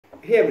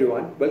Hey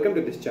everyone, welcome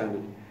to this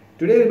channel.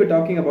 Today we'll be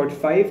talking about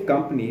 5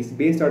 companies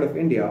based out of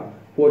India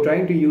who are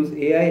trying to use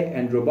AI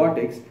and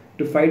robotics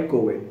to fight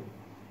COVID.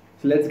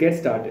 So let's get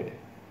started.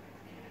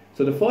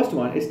 So the first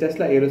one is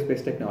Tesla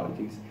Aerospace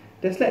Technologies.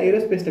 Tesla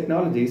Aerospace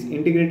Technologies,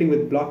 integrating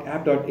with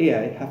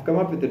blockapp.ai, have come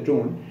up with a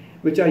drone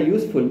which are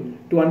useful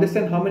to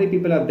understand how many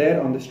people are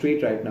there on the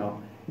street right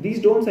now.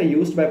 These drones are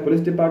used by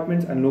police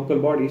departments and local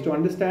bodies to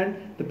understand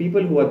the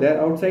people who are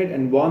there outside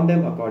and warn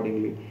them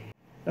accordingly.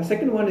 The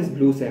second one is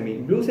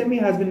BlueSemi. BlueSemi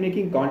has been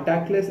making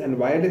contactless and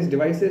wireless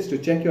devices to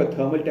check your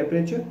thermal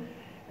temperature.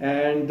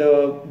 And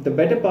the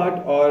better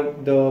part, or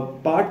the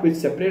part which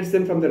separates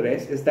them from the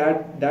rest, is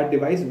that that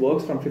device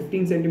works from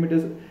 15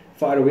 centimeters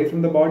far away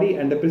from the body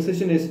and the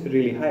precision is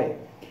really high.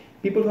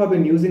 People who have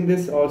been using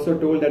this also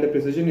told that the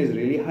precision is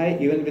really high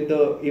even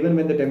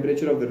when the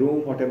temperature of the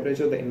room or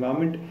temperature of the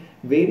environment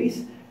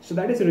varies. So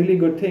that is a really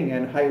good thing,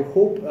 and I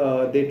hope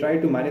they try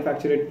to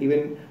manufacture it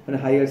even on a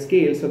higher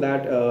scale so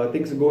that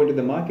things go into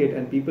the market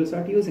and people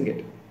start using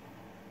it.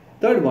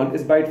 Third one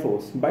is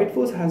ByteForce.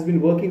 ByteForce has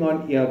been working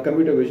on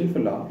computer vision for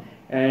long,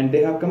 and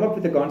they have come up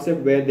with a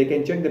concept where they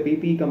can check the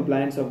PPE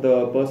compliance of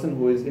the person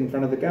who is in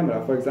front of the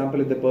camera. For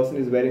example, if the person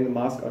is wearing the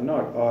mask or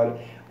not, or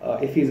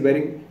if he is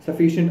wearing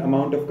sufficient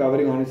amount of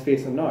covering on his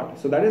face or not.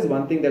 So that is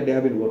one thing that they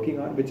have been working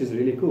on, which is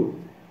really cool.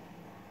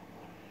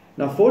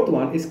 Now fourth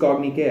one is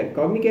CogniCare.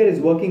 CogniCare is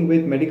working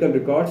with medical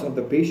records of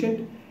the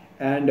patient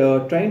and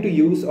trying to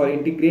use or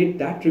integrate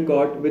that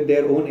record with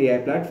their own AI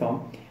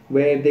platform,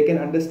 where they can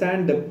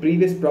understand the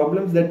previous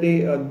problems that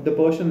the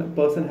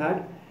person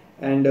had,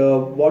 and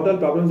what all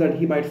problems that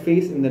he might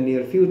face in the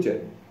near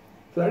future.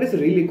 So that is a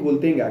really cool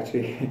thing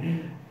actually.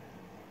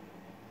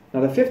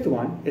 Now the fifth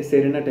one is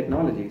Serena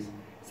Technologies.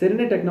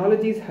 Serena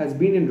Technologies has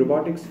been in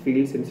robotics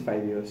field since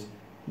 5 years.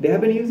 They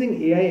have been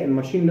using AI and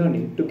machine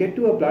learning to get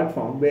to a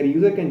platform where a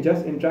user can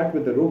just interact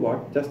with the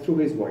robot just through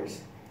his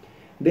voice.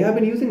 They have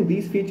been using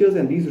these features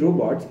and these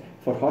robots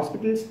for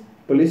hospitals,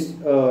 police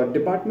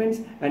departments,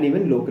 and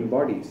even local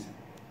bodies.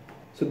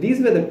 So these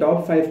were the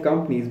top 5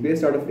 companies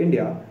based out of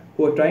India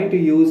who are trying to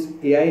use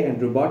AI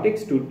and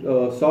robotics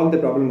to solve the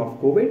problem of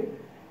COVID.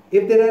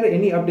 If there are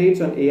any updates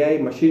on AI,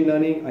 machine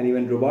learning, and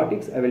even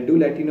robotics, I will do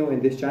let you know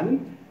in this channel.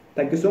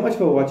 Thank you so much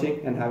for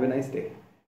watching and have a nice day.